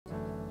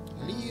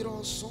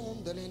Liro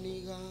son de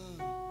leniga.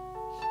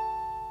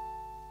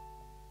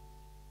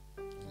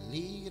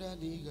 Lira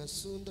niga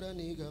sundra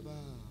niga ba.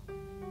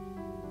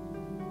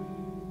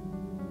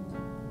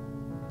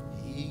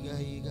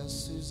 Iga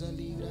suza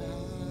lira.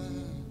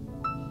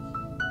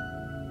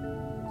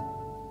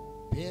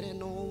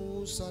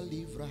 Perenosa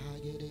livra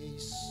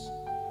hageres.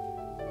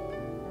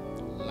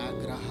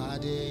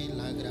 Lagrahade,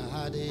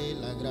 lagrahade,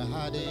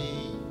 lagrahade.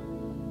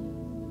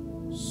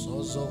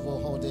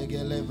 Sozovo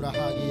hodegelevra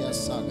hagia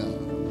saga.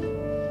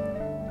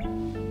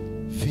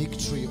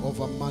 Victory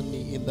over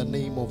money in the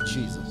name of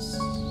Jesus.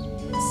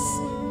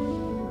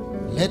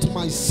 Let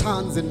my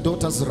sons and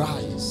daughters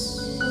rise.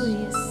 Oh,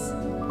 yes.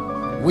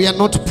 We are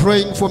not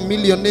praying for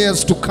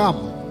millionaires to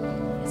come,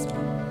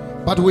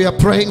 but we are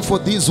praying for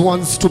these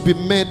ones to be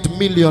made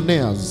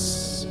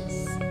millionaires.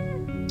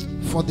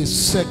 For the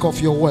sake of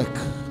your work,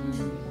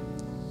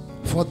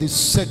 for the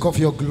sake of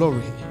your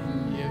glory.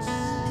 Yes.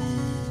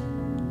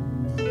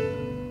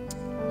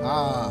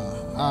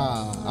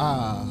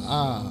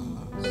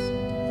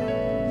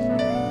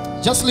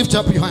 Just lift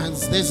up your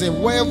hands. There's a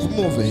wave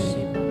moving.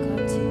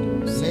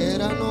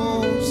 Let her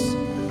knows.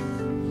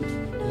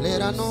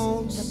 Let her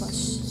knows.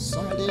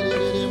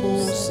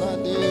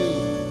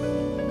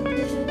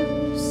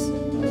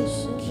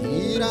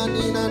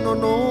 Kiranina no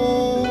no.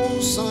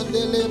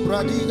 Sandele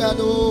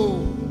bradigado.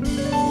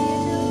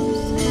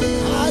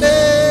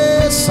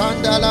 Are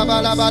sandala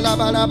bala bala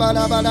bala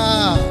bala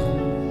bala.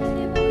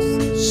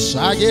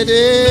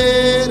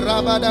 Shagede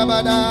rabada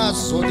bada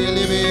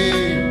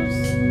sodelebe.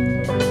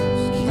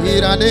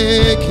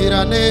 Kirane,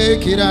 kirane,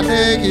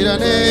 kirane,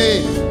 kirane.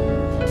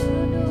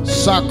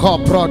 Sako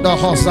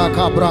prodoho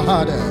saka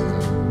brahade.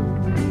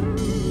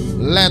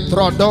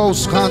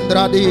 Letrodos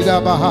kandradiga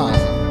baha.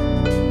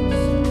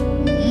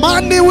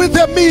 Money with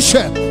a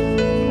mission.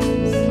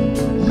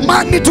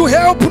 Money to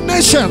help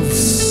nations.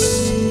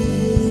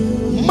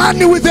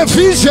 Money with a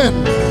vision.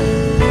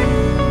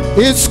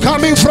 It's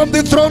coming from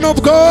the throne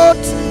of God.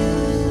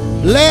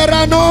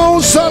 Lerano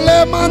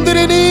sole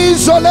mandrini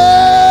sole.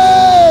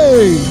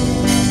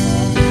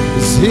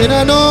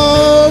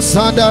 Sinano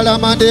sandala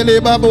mandele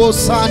babo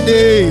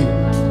sande.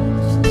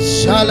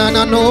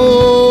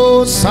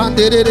 Shalanano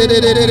sande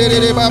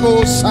de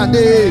babo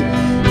sande.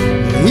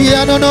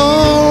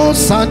 Ianono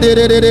sande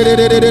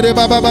de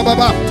baba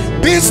baba.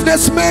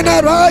 Businessmen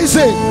are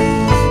rising.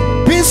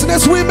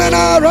 Businesswomen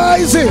are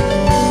rising.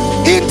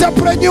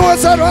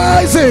 Entrepreneurs are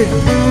rising.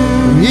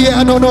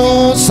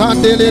 Ianono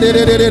sande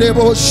de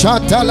bo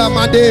shatala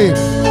mande.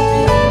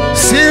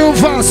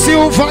 Silver,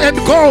 silver and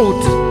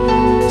gold.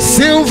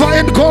 Silver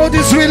and gold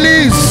is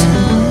released.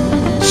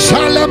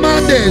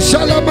 Shalamande,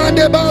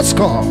 Shalamande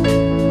Basco.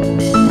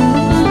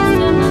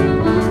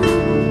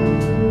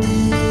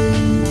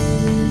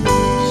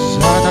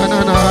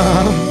 Shananana,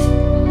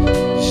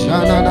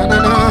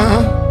 Shananana,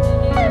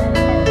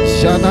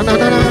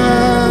 Shananana,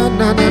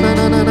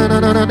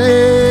 Nananana,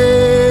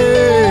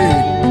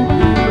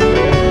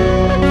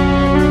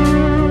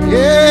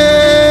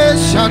 yeah,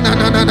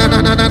 Shananana.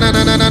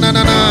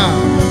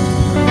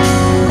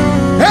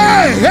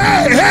 Hey,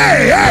 hey, hey,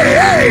 hey,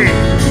 hey.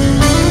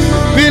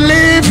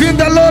 Believe in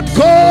the Lord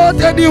God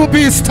and you'll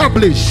be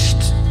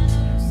established.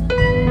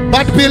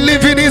 But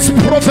believe in his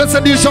prophets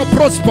and you shall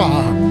prosper.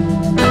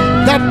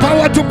 The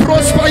power to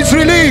prosper is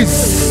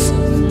released.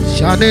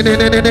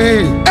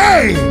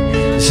 Hey!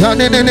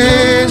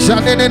 Shanenene,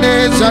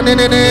 shanenene,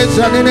 shanenene,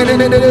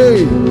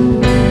 shanenene.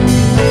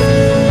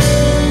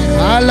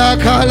 Kala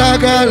kala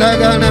kala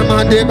gana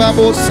mande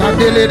babo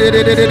sandele.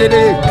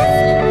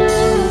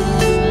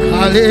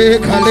 Kale,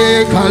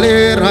 kale, kale,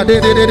 rade.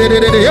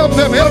 Help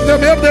them, help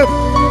them, help them.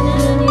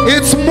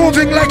 It's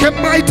moving like a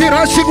mighty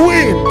rushing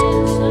wind.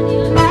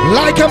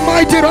 Like a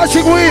mighty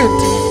rushing wind.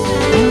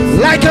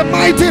 Like a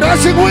mighty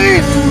rushing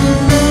wind.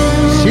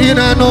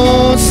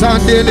 Shinano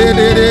sandele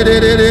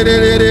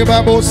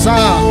babosa.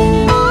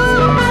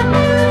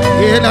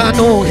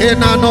 Henano,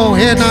 henano,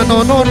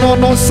 henano, no, no,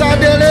 no,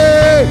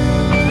 sandele.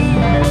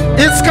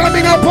 It's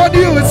coming upon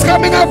you, it's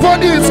coming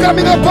upon you, it's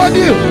coming upon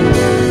you.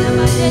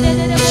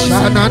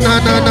 Na na na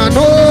na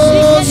no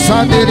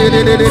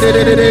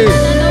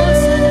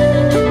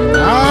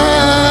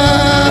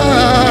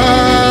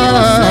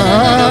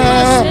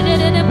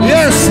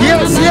yes,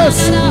 yes, yes.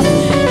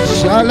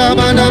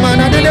 Shalamana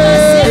mana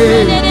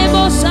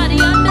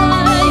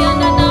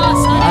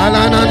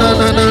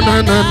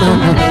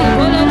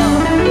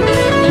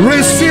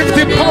receive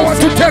the power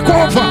to take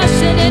over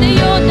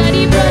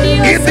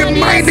in the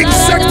mining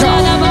sector,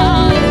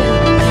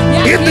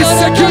 in the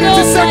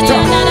security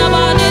sector,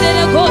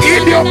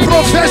 in your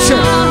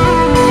profession,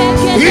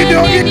 in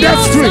your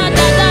industry.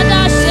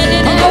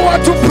 Power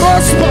to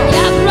prosper.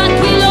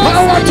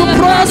 Power to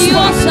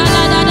prosper.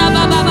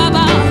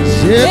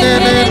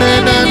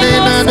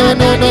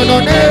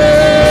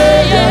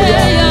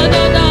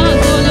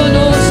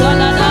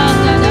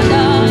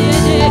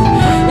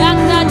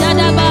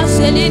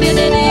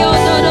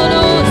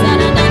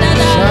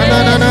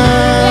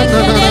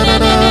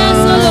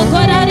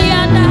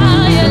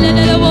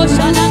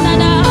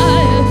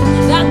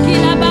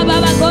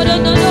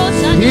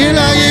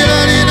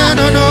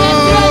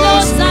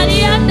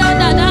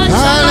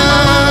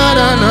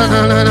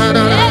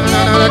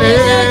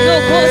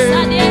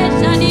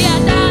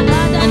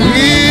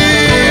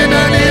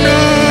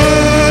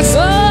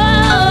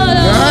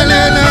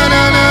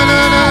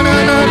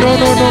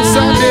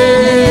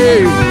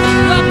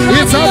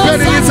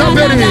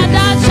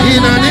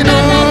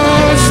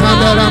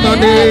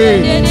 Take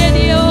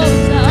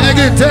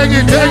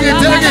it.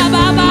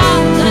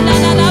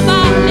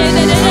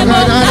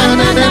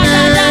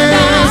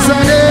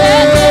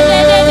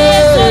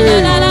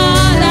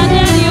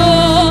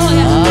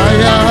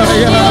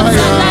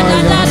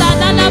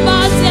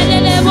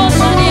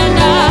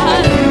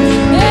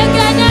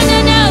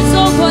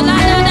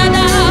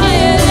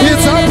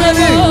 It's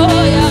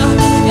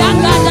happening.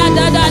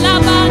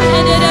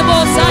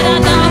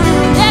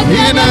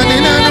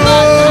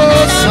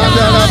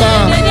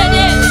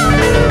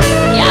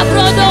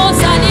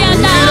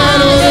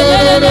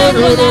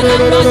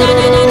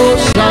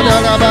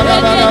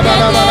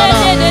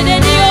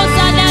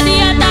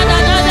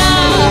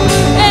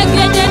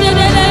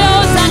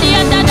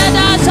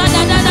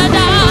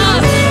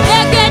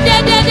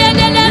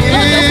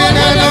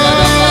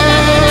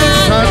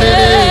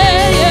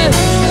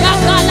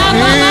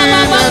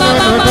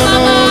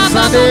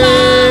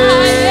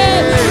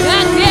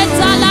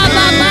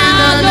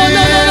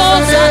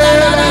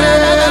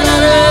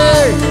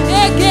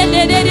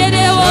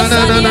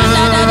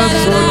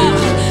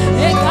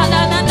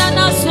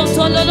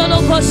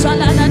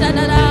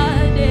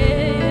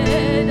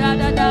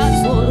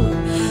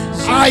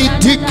 I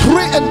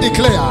decree and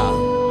declare,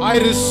 I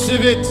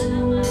receive it.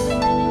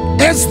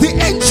 As the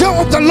angel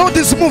of the Lord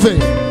is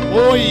moving,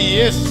 Oh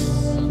yes,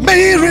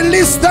 may he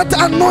release that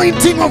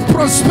anointing of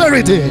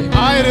prosperity.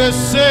 I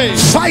receive.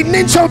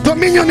 Financial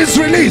dominion is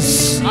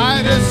released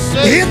I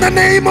receive. in the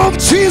name of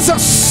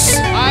Jesus.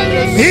 I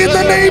receive. In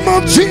the name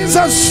of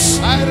Jesus,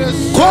 I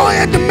receive. go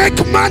and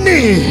make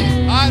money.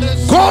 I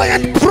receive. Go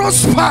and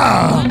prosper.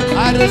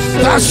 I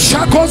receive. The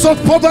shackles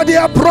of poverty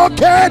are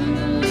broken.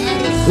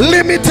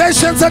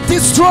 Limitations are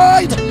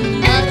destroyed.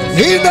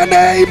 In the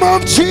name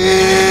of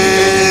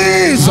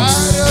Jesus. I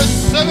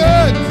receive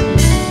it.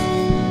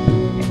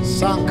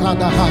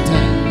 Sankadahate.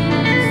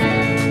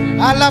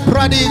 Ala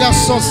pradiga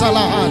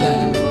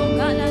sosalahade.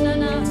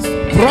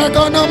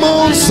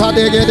 Praganamo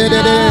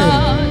sadegedede.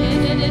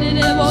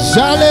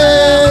 Jale.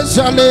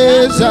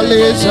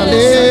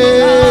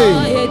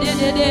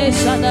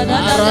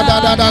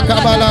 Aradada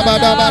kabala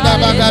badada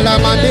bagala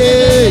mande.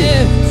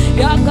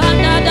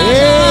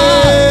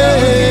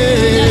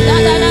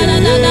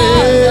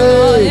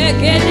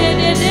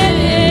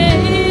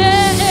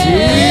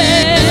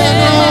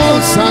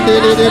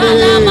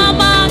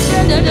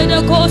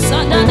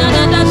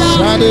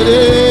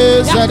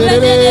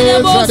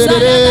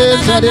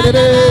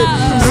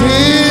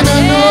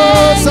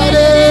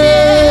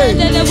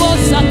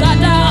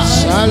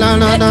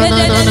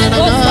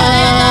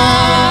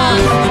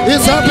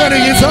 It's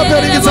happening. Stand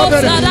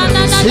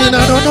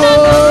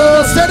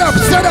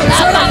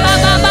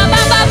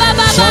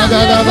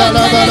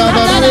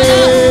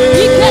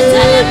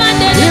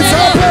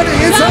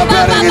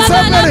up. It's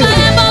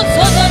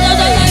happening.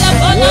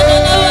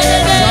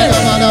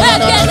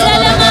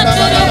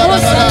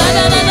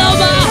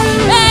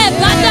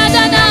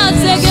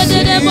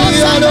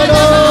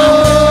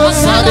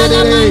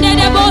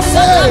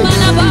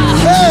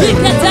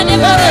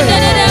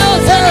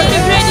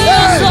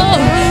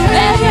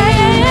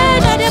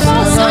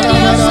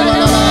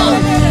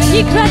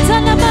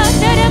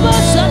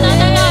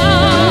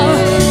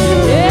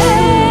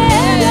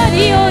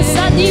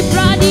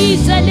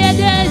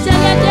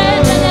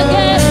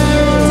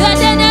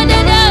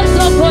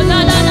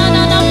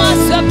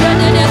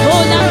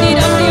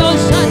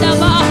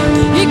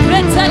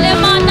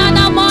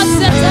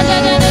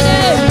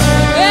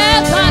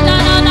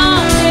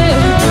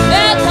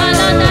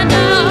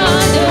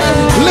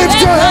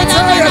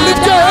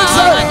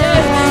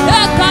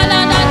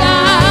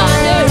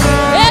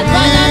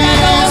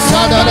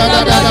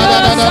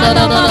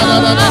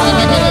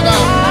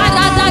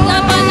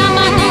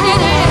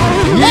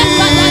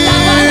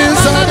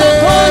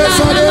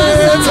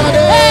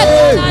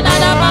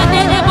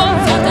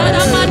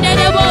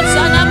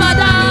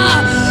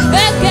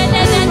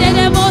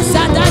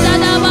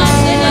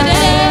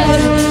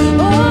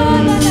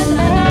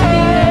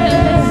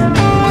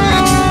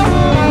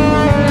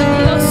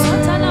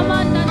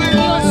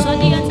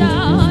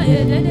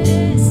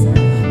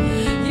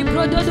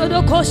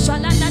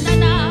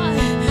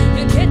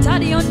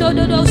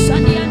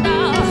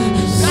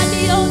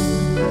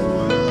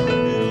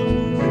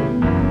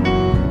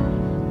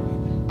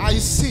 I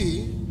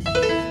see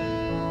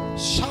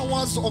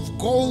showers of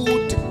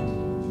gold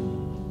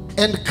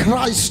and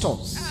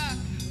crystals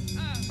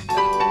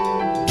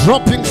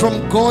dropping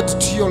from God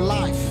to your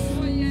life.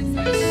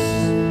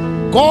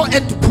 Go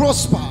and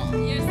prosper.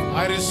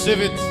 I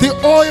receive it. The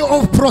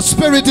oil of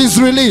prosperity is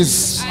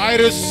released. I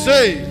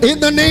receive. In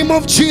the name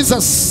of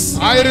Jesus.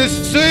 this. I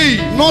receive.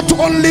 Not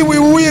only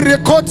will we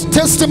record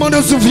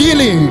testimonies of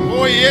healing,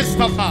 Oh yes,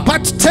 Papa.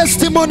 but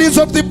testimonies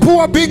of the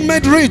poor being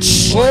made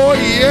rich. Oh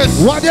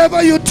yes.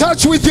 Whatever you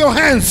touch with your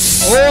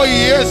hands, Oh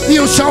yes.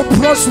 you shall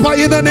prosper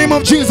in the name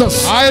of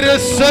Jesus. I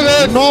receive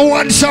it. No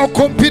one shall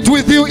compete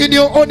with you in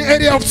your own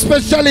area of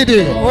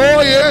specialty.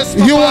 Oh yes,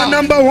 Papa. You are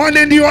number one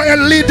and you are a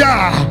leader.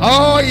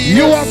 Oh yes.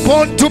 You are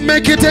born to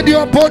make it and you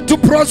are born to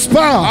prosper.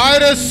 I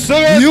receive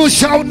it. You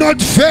shall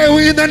not fail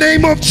in the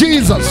name of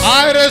Jesus.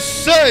 I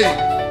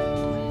receive.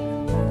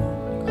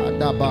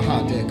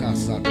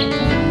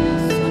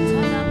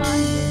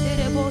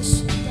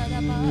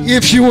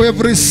 If you have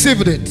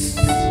received it,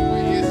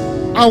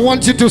 I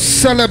want you to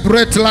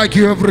celebrate like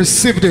you have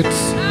received it. Oh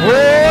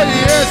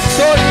yes,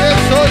 oh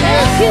yes, oh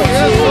yes, oh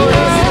yes, oh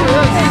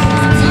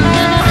yes.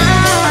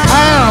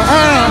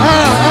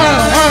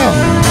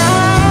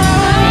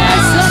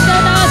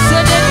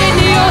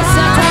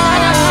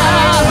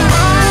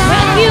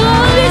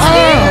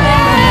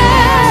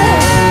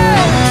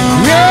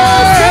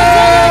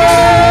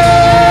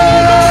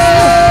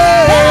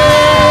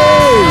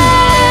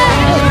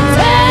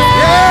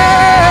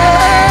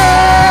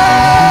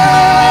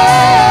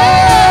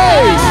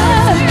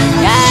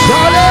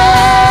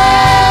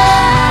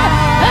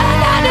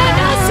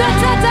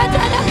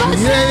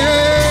 Yeah, yeah.